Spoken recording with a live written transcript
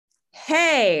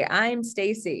Hey, I'm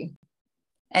Stacy.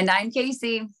 And I'm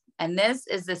Casey, and this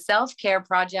is the Self-Care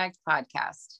Project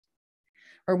podcast,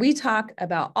 where we talk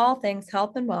about all things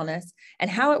health and wellness and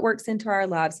how it works into our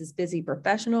lives as busy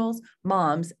professionals,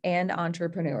 moms, and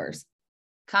entrepreneurs.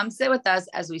 Come sit with us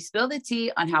as we spill the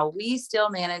tea on how we still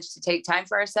manage to take time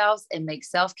for ourselves and make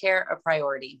self-care a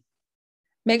priority.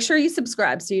 Make sure you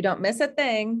subscribe so you don't miss a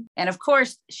thing. And of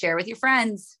course, share with your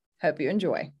friends. Hope you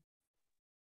enjoy.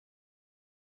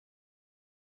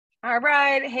 All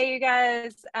right. Hey, you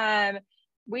guys.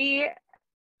 We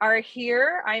are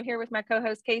here. I'm here with my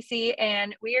co-host, Casey,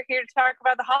 and we are here to talk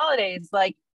about the holidays.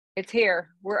 Like, it's here.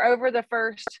 We're over the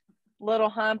first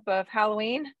little hump of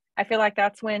Halloween. I feel like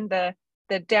that's when the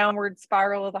downward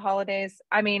spiral of the holidays.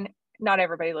 I mean, not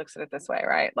everybody looks at it this way,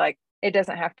 right? Like, it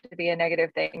doesn't have to be a negative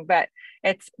thing, but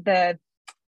it's the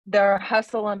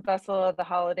hustle and bustle of the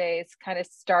holidays kind of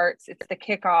starts. It's the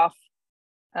kickoff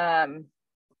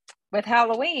with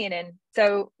Halloween. And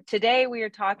so today we are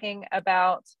talking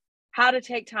about how to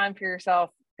take time for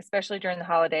yourself, especially during the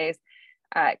holidays.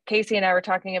 Casey and I were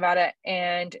talking about it,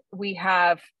 and we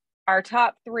have our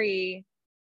top 3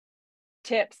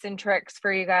 tips and tricks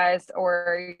for you guys,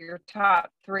 or your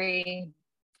top 3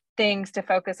 things to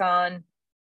focus on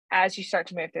as you start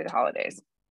to move through the holidays.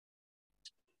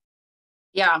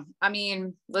 Yeah. I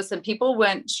mean, listen, people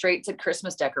went straight to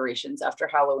Christmas decorations after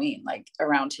Halloween, like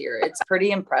around here. It's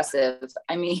pretty impressive.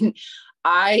 I mean,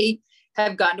 I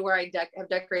have gotten to where I have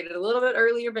decorated a little bit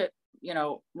earlier, but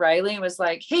Riley was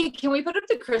like, hey, can we put up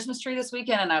the Christmas tree this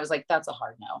weekend? And I was like, that's a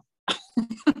hard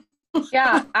no.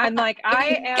 Yeah. I'm like,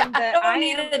 I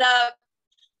need it up.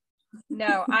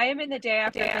 No, I am in the day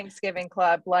after Thanksgiving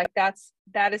club. Like that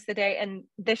is the day. And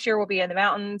this year we'll be in the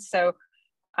mountains. So,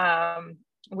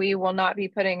 we will not be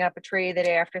putting up a tree the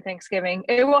day after Thanksgiving.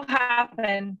 It will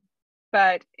happen,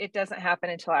 but it doesn't happen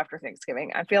until after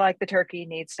Thanksgiving. I feel like the turkey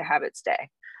needs to have its day.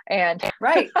 And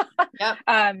right. Yep.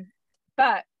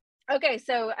 But okay,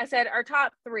 so I said our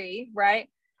top 3, right?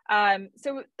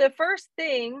 So the first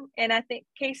thing, and I think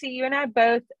Casey, you and I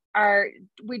both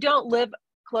we don't live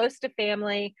close to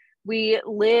family. We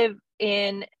live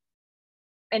in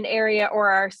an area,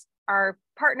 or our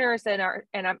partners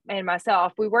and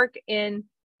myself, we work in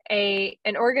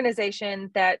an organization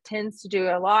that tends to do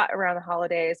a lot around the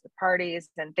holidays with parties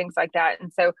and things like that.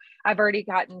 And so I've already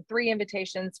gotten 3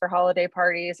 invitations for holiday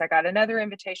parties. I got another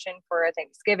invitation for a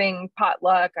Thanksgiving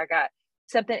potluck. I got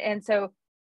something. And so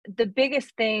the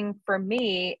biggest thing for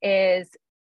me is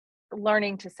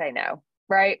learning to say no,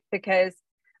 right? Because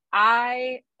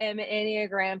I am an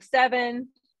Enneagram 7,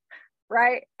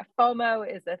 right? FOMO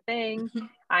is a thing.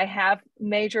 I have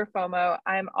major FOMO.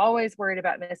 I'm always worried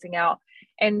about missing out.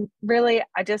 And really,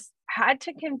 I just had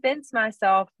to convince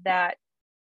myself that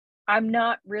I'm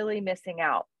not really missing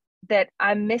out, that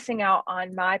I'm missing out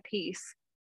on my peace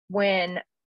when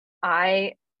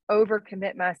I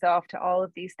overcommit myself to all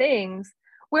of these things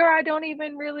where I don't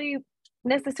even really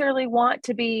necessarily want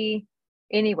to be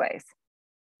anyways.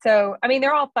 So, I mean,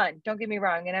 they're all fun. Don't get me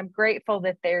wrong. And I'm grateful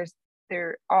that there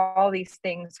are all these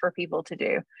things for people to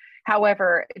do.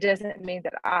 However, it doesn't mean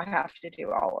that I have to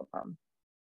do all of them.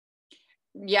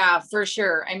 Yeah, for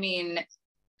sure. I mean,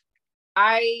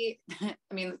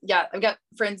 yeah, I've got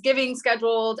Friendsgiving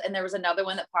scheduled, and there was another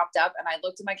one that popped up, and I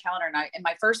looked at my calendar, and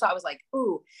my first thought was like,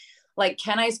 ooh, like,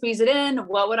 can I squeeze it in?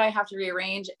 What would I have to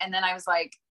rearrange? And then I was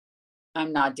like,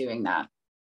 I'm not doing that.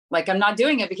 Like, I'm not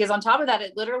doing it, because on top of that,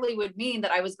 it literally would mean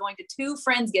that I was going to 2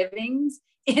 Friendsgivings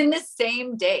in the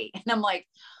same day. And I'm like,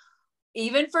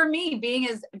 even for me being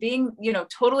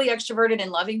totally extroverted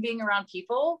and loving being around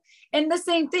people, and the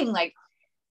same thing, like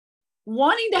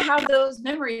wanting to have those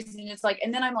memories. And it's like,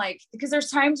 and then I'm like, because there's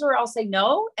times where I'll say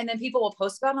no, and then people will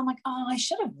post about it. And I'm like, oh, I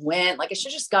should have went. Like, I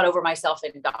should just got over myself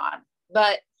and gone.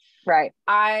 But right.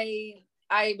 I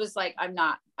was like, I'm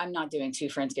not doing 2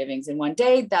 Friendsgivings in one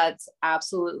day. That's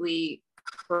absolutely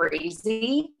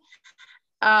crazy.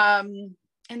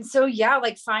 And so, yeah,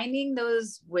 like finding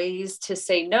those ways to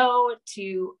say no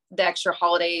to the extra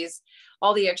holidays,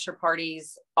 all the extra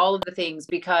parties, all of the things,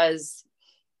 because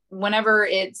whenever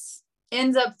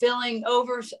ends up feeling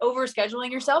over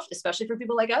scheduling yourself, especially for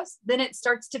people like us, then it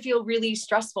starts to feel really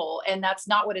stressful, and that's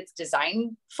not what it's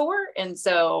designed for. And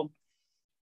so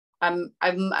I'm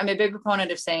a big proponent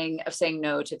of saying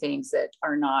no to things that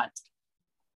are not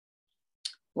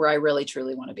where I really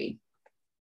truly want to be.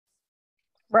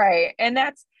 Right. And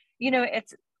that's,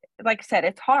 it's like I said,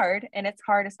 it's hard, and it's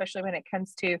hard, especially when it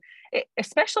comes to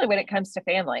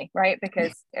family, right?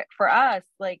 Because for us,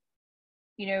 like,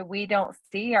 we don't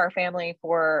see our family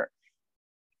for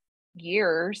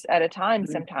years at a time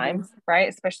sometimes, right?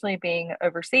 Especially being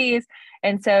overseas.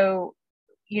 And so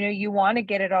you want to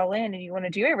get it all in and you want to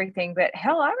do everything. But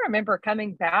hell, I remember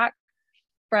coming back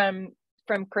from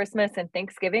Christmas and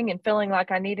Thanksgiving and feeling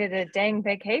like I needed a dang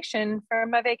vacation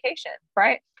from my vacation.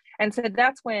 Right. And so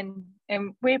that's when,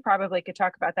 and we probably could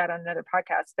talk about that on another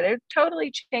podcast, but it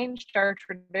totally changed our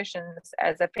traditions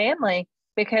as a family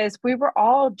because we were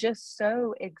all just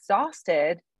so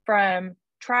exhausted from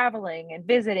traveling and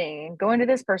visiting and going to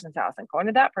this person's house and going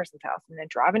to that person's house and then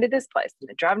driving to this place and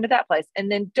then driving to that place.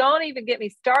 And then don't even get me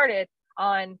started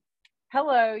on,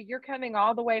 hello, you're coming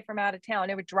all the way from out of town.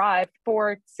 It would drive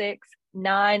 4, 6,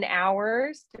 9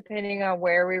 hours, depending on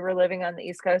where we were living on the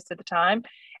East Coast at the time,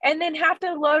 and then have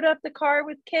to load up the car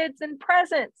with kids and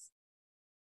presents.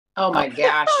 Oh my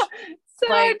gosh.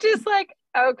 So just like,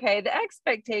 okay, the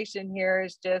expectation here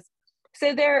is just,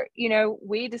 so there,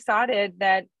 we decided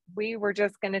that we were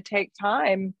just going to take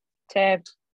time to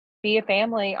be a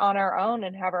family on our own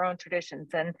and have our own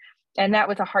traditions. And that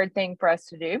was a hard thing for us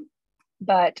to do,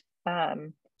 but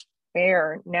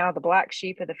we're now the black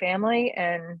sheep of the family,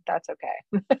 and that's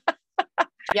okay.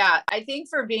 Yeah, I think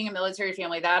for being a military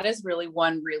family, that is really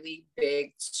one really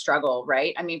big struggle,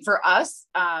 right? I mean, for us,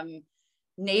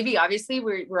 Navy, obviously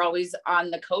we're always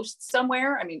on the coast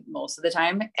somewhere. I mean, most of the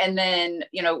time. And then,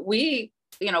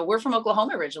 we're from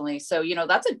Oklahoma originally. So,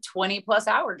 that's a 20+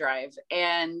 hour drive.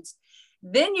 And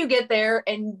then you get there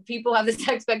and people have this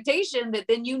expectation that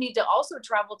then you need to also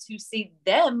travel to see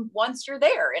them once you're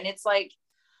there. And it's like,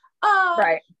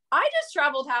 right. I just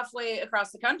traveled halfway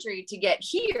across the country to get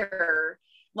here.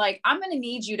 Like, I'm going to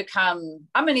need you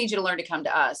to learn to come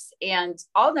to us. And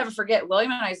I'll never forget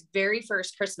William and I's very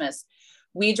first Christmas.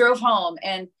 We drove home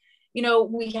and,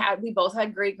 we both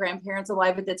had great grandparents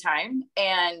alive at the time.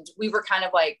 And we were kind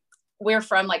of like, we're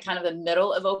from like kind of the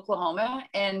middle of Oklahoma.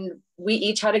 And we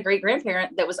each had a great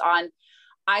grandparent that was on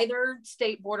either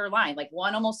state border line, like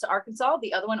one almost to Arkansas,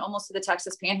 the other one almost to the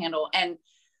Texas Panhandle. And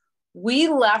we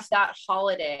left that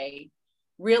holiday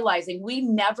realizing we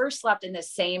never slept in the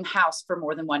same house for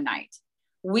more than one night.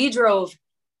 We drove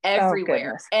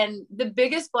everywhere. And the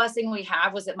biggest blessing we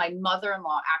have was that my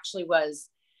mother-in-law actually was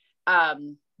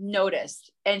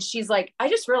noticed. And she's like, I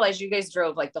just realized you guys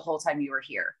drove like the whole time you were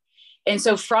here. And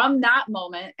so from that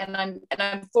moment, and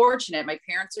I'm fortunate, my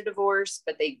parents are divorced,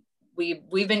 but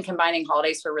we've been combining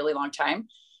holidays for a really long time.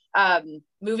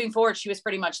 Moving forward, she was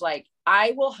pretty much like,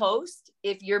 I will host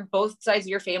if you're both sides of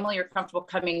your family are comfortable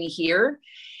coming here.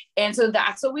 And so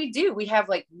that's what we do. We have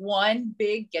like one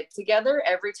big get together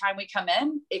every time we come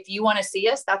in. If you want to see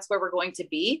us, that's where we're going to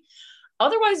be.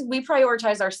 Otherwise, we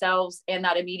prioritize ourselves and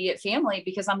that immediate family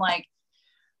because I'm like,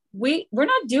 we're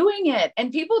not doing it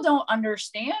and people don't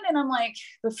understand. And I'm like,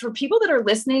 but for people that are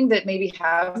listening that maybe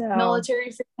have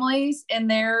military families in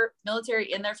their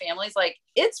families, like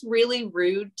it's really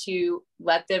rude to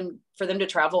for them to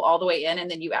travel all the way in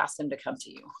and then you ask them to come to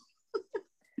you.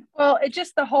 Well,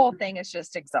 the whole thing is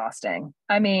just exhausting.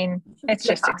 I mean, it's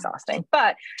just exhausting,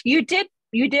 but you did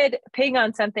ping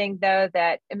on something though,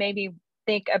 that made me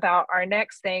think about our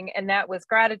next thing. And that was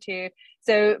gratitude.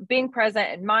 So being present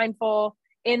and mindful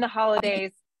in the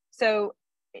holidays. So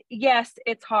yes,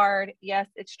 it's hard. Yes,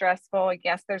 it's stressful.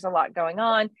 Yes, there's a lot going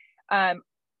on.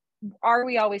 Are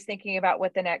we always thinking about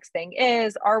what the next thing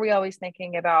is? Are we always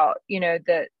thinking about,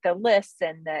 the lists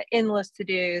and the endless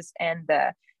to-dos and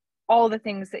all the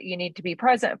things that you need to be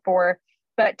present for,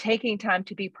 but taking time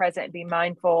to be present and be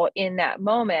mindful in that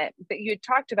moment. But you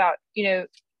talked about,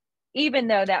 even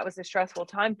though that was a stressful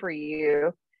time for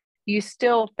you, you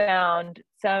still found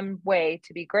some way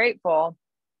to be grateful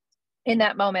in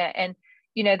that moment. And,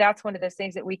 that's one of those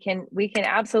things that we can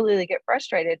absolutely get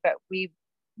frustrated, but we,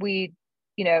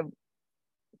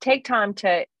 take time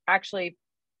to actually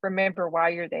remember why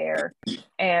you're there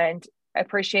and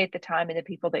appreciate the time and the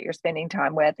people that you're spending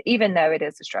time with, even though it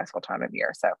is a stressful time of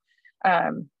year. So,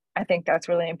 I think that's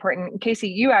really important. Casey,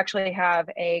 you actually have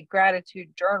a gratitude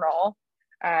journal.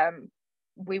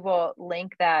 We will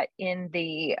link that in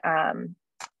the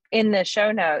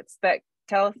show notes, but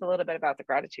tell us a little bit about the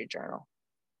gratitude journal.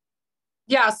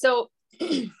 Yeah. So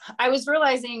I was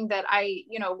realizing that I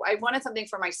wanted something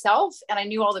for myself and I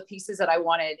knew all the pieces that I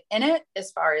wanted in it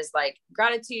as far as like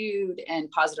gratitude and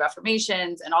positive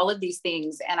affirmations and all of these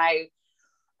things. And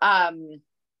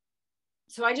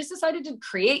so I just decided to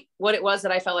create what it was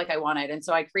that I felt like I wanted. And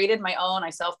so I created my own, I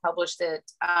self-published it.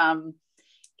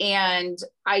 And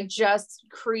I just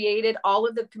created all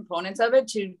of the components of it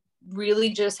to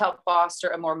really just help foster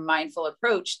a more mindful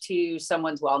approach to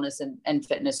someone's wellness and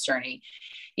fitness journey.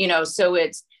 So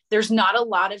it's there's not a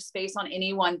lot of space on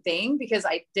any one thing, because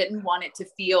I didn't want it to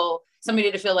feel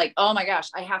somebody to feel like, oh my gosh,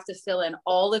 I have to fill in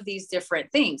all of these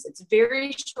different things. It's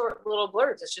very short little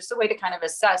blurbs. It's just a way to kind of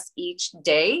assess each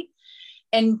day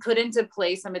and put into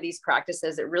place some of these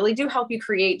practices that really do help you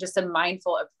create just a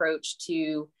mindful approach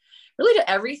to really to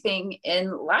everything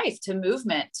in life, to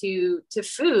movement, to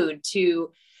food,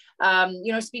 to,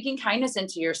 speaking kindness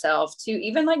into yourself, to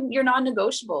even like your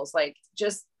non-negotiables, like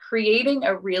just creating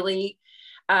a really,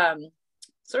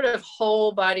 sort of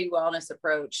whole body wellness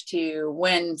approach to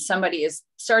when somebody is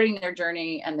starting their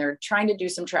journey and they're trying to do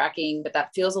some tracking, but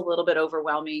that feels a little bit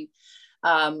overwhelming.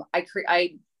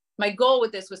 My goal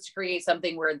with this was to create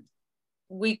something where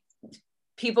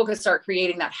people could start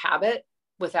creating that habit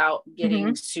without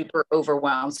getting super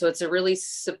overwhelmed. So it's and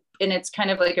it's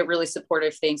kind of like a really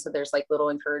supportive thing. So there's like little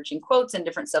encouraging quotes and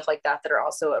different stuff like that are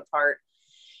also a part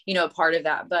of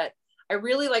that. But I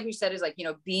really, like we said, is like,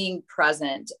 being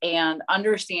present and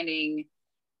understanding,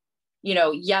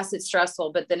 yes, it's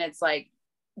stressful, but then it's like,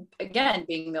 again,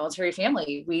 being military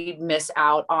family, we miss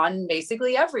out on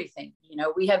basically everything.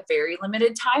 We have very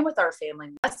limited time with our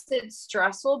family. Yes, it's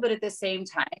stressful, but at the same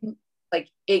time, like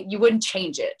you wouldn't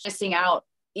change it. Missing out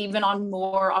even on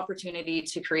more opportunity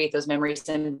to create those memories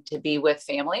and to be with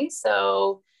family.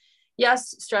 So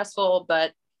yes, stressful,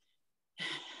 but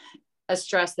a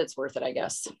stress that's worth it, I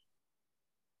guess.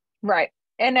 Right.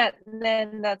 And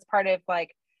then that's part of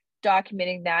like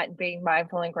documenting that and being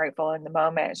mindful and grateful in the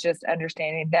moment. It's just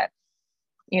understanding that,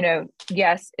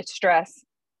 yes, it's stress.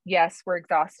 Yes, we're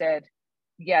exhausted.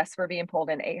 Yes, we're being pulled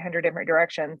in 800 different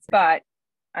directions, but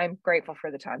I'm grateful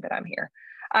for the time that I'm here.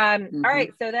 All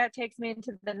right. So that takes me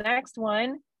into the next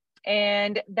one.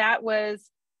 And that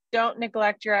was, don't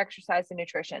neglect your exercise and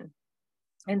nutrition.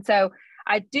 And so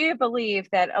I do believe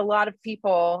that a lot of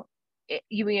people,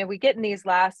 we get in these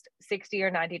last 60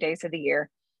 or 90 days of the year,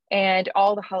 and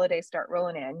all the holidays start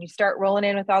rolling in. You start rolling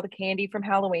in with all the candy from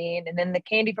Halloween, and then the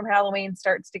candy from Halloween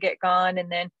starts to get gone. And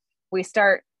then we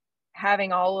start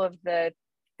having all of the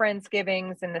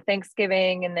Friendsgivings and the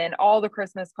Thanksgiving, and then all the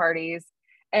Christmas parties.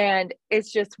 And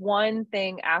it's just one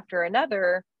thing after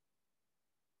another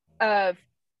of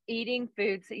eating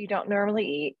foods that you don't normally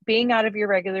eat, being out of your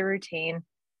regular routine.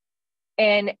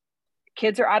 And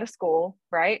kids are out of school,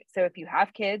 right? So if you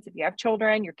have kids, if you have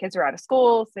children, your kids are out of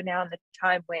school. So now in the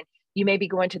time when you may be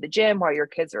going to the gym while your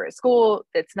kids are at school,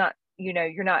 it's not,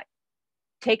 you're not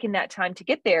taking that time to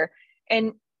get there.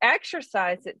 And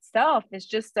exercise itself is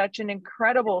just such an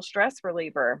incredible stress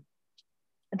reliever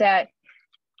that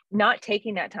not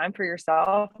taking that time for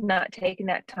yourself, not taking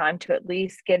that time to at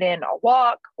least get in a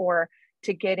walk or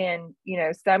to get in,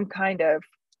 some kind of,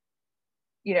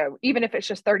 even if it's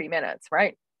just 30 minutes,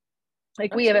 right?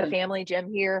 Like we have a family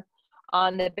gym here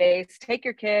on the base. Take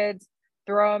your kids,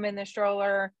 throw them in the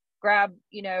stroller, grab,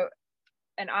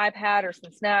 an iPad or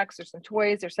some snacks or some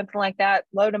toys or something like that,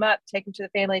 load them up, take them to the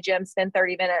family gym, spend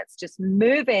 30 minutes just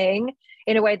moving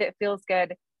in a way that feels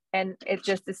good. And it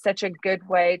just is such a good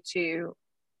way to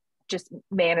just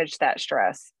manage that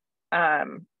stress.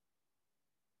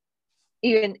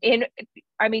 You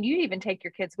even take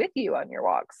your kids with you on your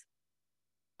walks.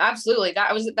 Absolutely.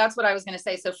 That's what I was going to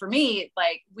say. So for me,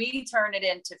 like we turn it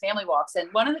into family walks.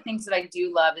 And one of the things that I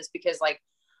do love is because like,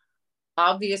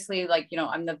 obviously, like,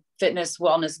 I'm the fitness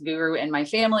wellness guru in my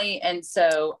family. And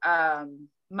so,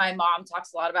 my mom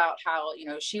talks a lot about how,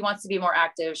 she wants to be more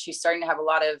active. She's starting to have a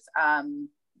lot of,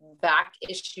 back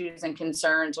issues and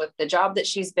concerns with the job that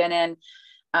she's been in.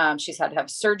 She's had to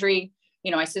have surgery,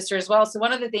 my sister as well. So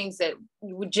one of the things that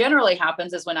generally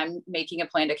happens is when I'm making a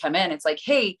plan to come in, it's like,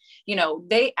 hey,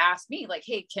 they ask me like,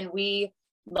 hey, can we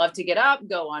love to get up,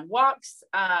 go on walks,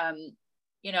 and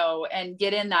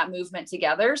get in that movement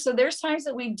together. So there's times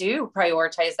that we do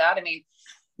prioritize that. I mean,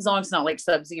 as long as it's not like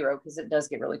sub-zero, because it does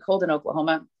get really cold in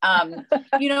Oklahoma. But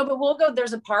we'll go,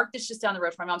 there's a park that's just down the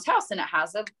road from my mom's house, and it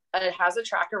has a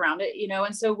track around it,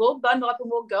 and so we'll bundle up and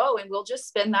we'll go and we'll just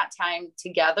spend that time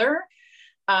together.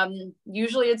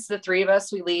 Usually it's the three of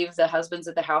us. We leave the husbands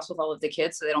at the house with all of the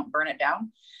kids so they don't burn it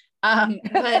down.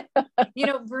 But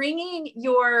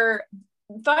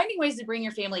finding ways to bring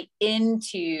your family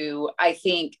into, I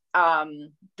think,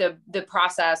 the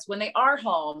process when they are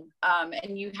home,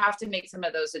 and you have to make some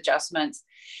of those adjustments,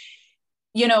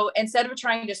 instead of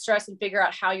trying to stress and figure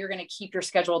out how you're going to keep your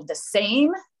schedule the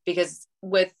same, because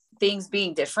with things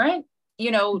being different,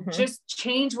 just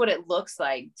change what it looks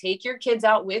like. Take your kids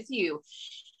out with you.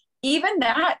 Even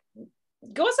that,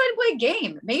 go outside and play a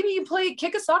game. Maybe you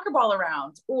kick a soccer ball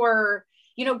around, or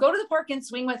go to the park and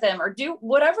swing with them, or do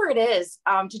whatever it is,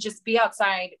 to just be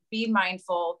outside, be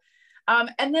mindful.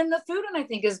 And then the food, and I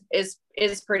think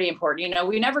is pretty important. You know,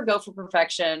 we never go for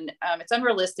perfection. It's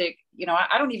unrealistic. You know,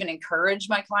 I don't even encourage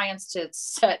my clients to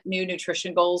set new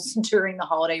nutrition goals during the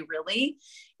holiday. Really,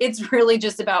 it's really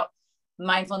just about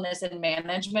mindfulness and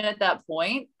management at that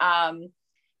point.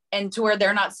 And to where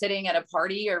they're not sitting at a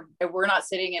party or we're not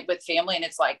sitting it with family and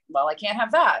it's like, well, I can't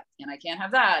have that and I can't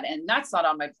have that. And that's not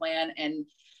on my plan. And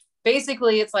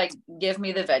basically it's like, give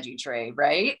me the veggie tray.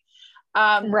 Right.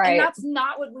 Right. And that's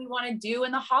not what we want to do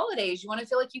in the holidays. You want to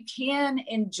feel like you can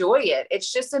enjoy it.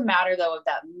 It's just a matter though of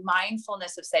that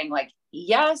mindfulness of saying like,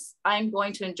 yes, I'm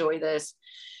going to enjoy this.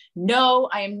 No,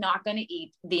 I am not going to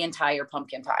eat the entire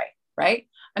pumpkin pie. Right.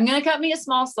 I'm going to cut me a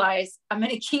small slice. I'm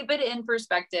going to keep it in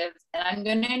perspective and I'm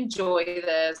going to enjoy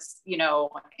this, you know,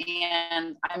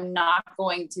 and I'm not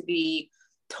going to be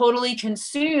totally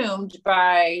consumed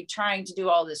by trying to do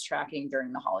all this tracking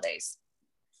during the holidays.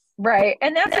 Right.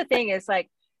 And that's the thing is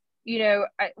like, you know,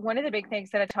 one of the big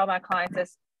things that I tell my clients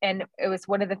is, and it was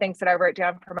one of the things that I wrote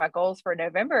down for my goals for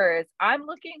November is I'm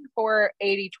looking for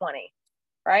 80-20,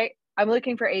 right? I'm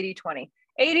looking for 80-20.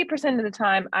 80% of the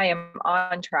time I am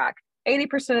on track.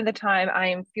 80% of the time I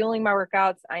am fueling my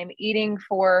workouts. I am eating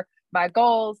for my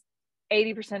goals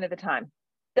 80% of the time.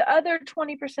 The other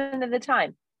 20% of the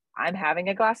time, I'm having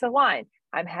a glass of wine.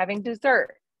 I'm having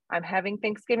dessert. I'm having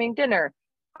Thanksgiving dinner.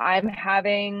 I'm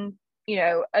having, you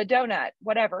know, a donut,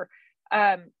 whatever.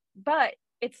 But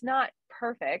it's not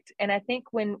perfect. And I think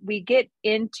when we get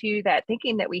into that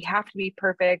thinking that we have to be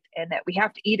perfect and that we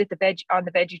have to eat at on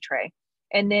the veggie tray,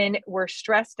 and then we're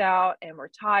stressed out and we're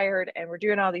tired and we're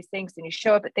doing all these things, and you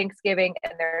show up at Thanksgiving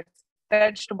and there's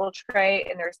vegetable tray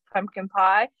and there's pumpkin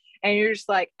pie and you're just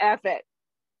like, F it,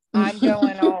 I'm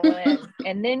going all in.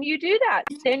 And then you do that.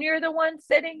 Then you're the one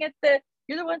sitting at the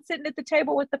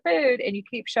table with the food and you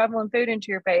keep shoveling food into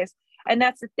your face. And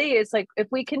that's the thing is like, if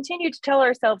we continue to tell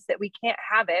ourselves that we can't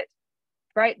have it,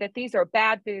 right, that these are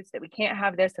bad foods, that we can't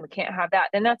have this and we can't have that,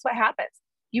 then that's what happens.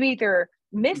 You either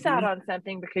miss out on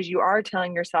something because you are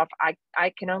telling yourself,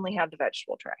 I can only have the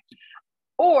vegetable tray,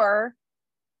 or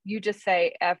you just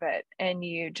say F it and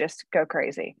you just go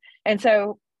crazy. And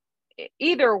so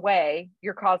either way,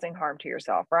 you're causing harm to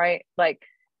yourself, right? Like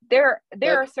there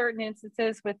are certain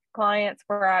instances with clients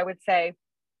where I would say,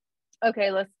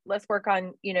 okay, let's work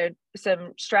on, you know,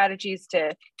 some strategies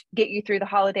to get you through the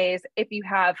holidays. If you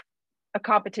have a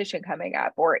competition coming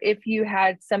up, or if you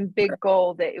had some big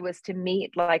goal that it was to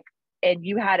meet, like, and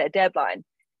you had a deadline.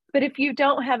 But if you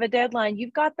don't have a deadline,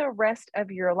 you've got the rest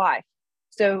of your life.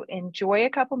 So enjoy a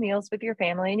couple meals with your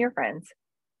family and your friends.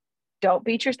 Don't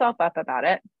beat yourself up about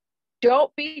it.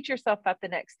 Don't beat yourself up the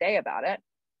next day about it,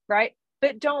 right?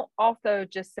 But don't also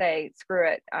just say, screw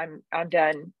it, I'm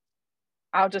done.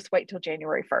 I'll just wait till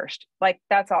January 1st. Like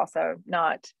that's also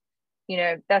not, you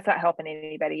know, that's not helping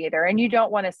anybody either. And you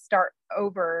don't want to start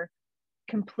over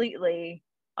completely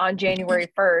on January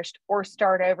 1st or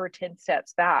start over 10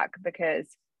 steps back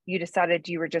because you decided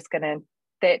you were just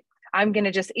that I'm going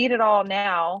to just eat it all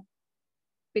now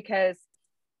because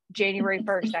January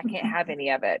 1st, I can't have any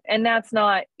of it. And that's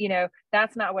not, you know,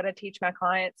 that's not what I teach my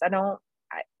clients. I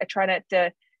try not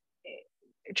to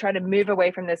try to move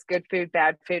away from this good food,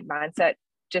 bad food mindset,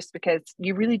 just because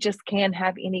you really just can't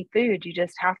have any food. You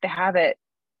just have to have it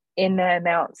in the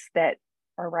amounts that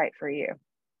are right for you.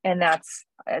 And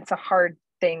it's a hard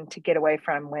thing to get away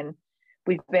from when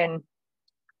we've been,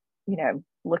 you know,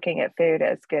 looking at food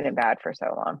as good and bad for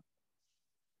so long.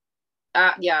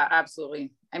 Yeah,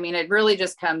 absolutely. I mean, it really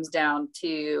just comes down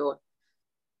to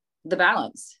the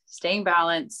balance, staying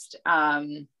balanced,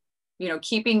 you know,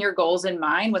 keeping your goals in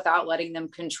mind without letting them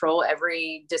control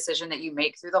every decision that you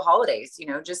make through the holidays, you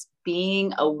know, just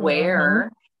being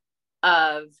aware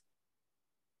of,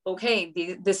 okay,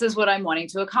 this is what I'm wanting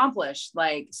to accomplish.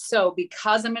 Like, so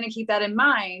because I'm going to keep that in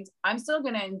mind, I'm still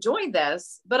going to enjoy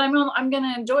this, but I'm going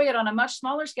to enjoy it on a much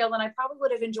smaller scale than I probably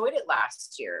would have enjoyed it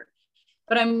last year.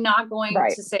 But I'm not going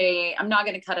to say, I'm not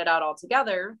going to cut it out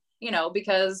altogether, you know,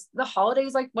 because the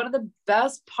holidays, like one of the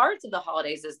best parts of the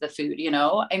holidays is the food, you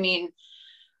know. I mean,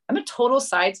 I'm a total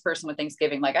sides person with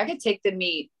Thanksgiving. Like I could take the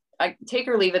meat, I take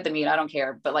or leave at the meat. I don't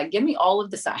care, but like, give me all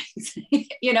of the sides,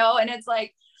 you know? And it's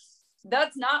like,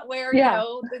 that's not where, you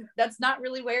know, that's not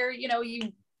really where, you know,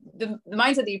 the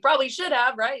mindset that you probably should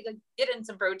have, right? Like get in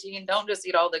some protein. Don't just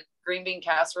eat all the green bean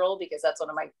casserole because that's one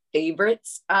of my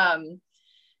favorites.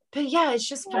 But yeah, it's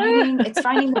just finding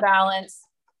the balance,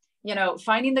 you know,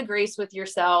 finding the grace with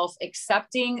yourself,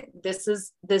 accepting this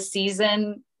is the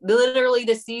season, literally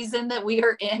the season that we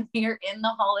are in. We are in the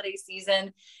holiday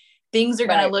season. Things are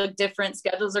going to look different.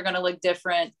 Schedules are going to look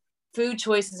different. Food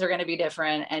choices are going to be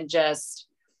different, and just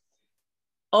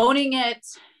owning it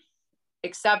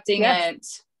accepting Yes. it,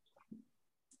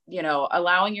 you know,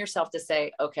 allowing yourself to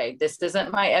say, okay, this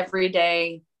isn't my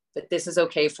everyday, but this is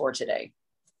okay for today.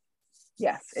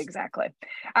 Yes, exactly.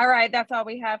 All right. That's all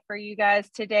we have for you guys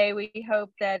today. We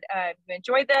hope that you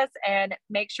enjoyed this, and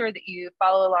make sure that you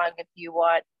follow along if you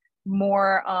want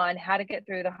more on how to get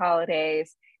through the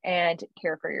holidays and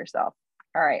care for yourself.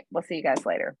 All right. We'll see you guys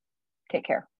later. Take care.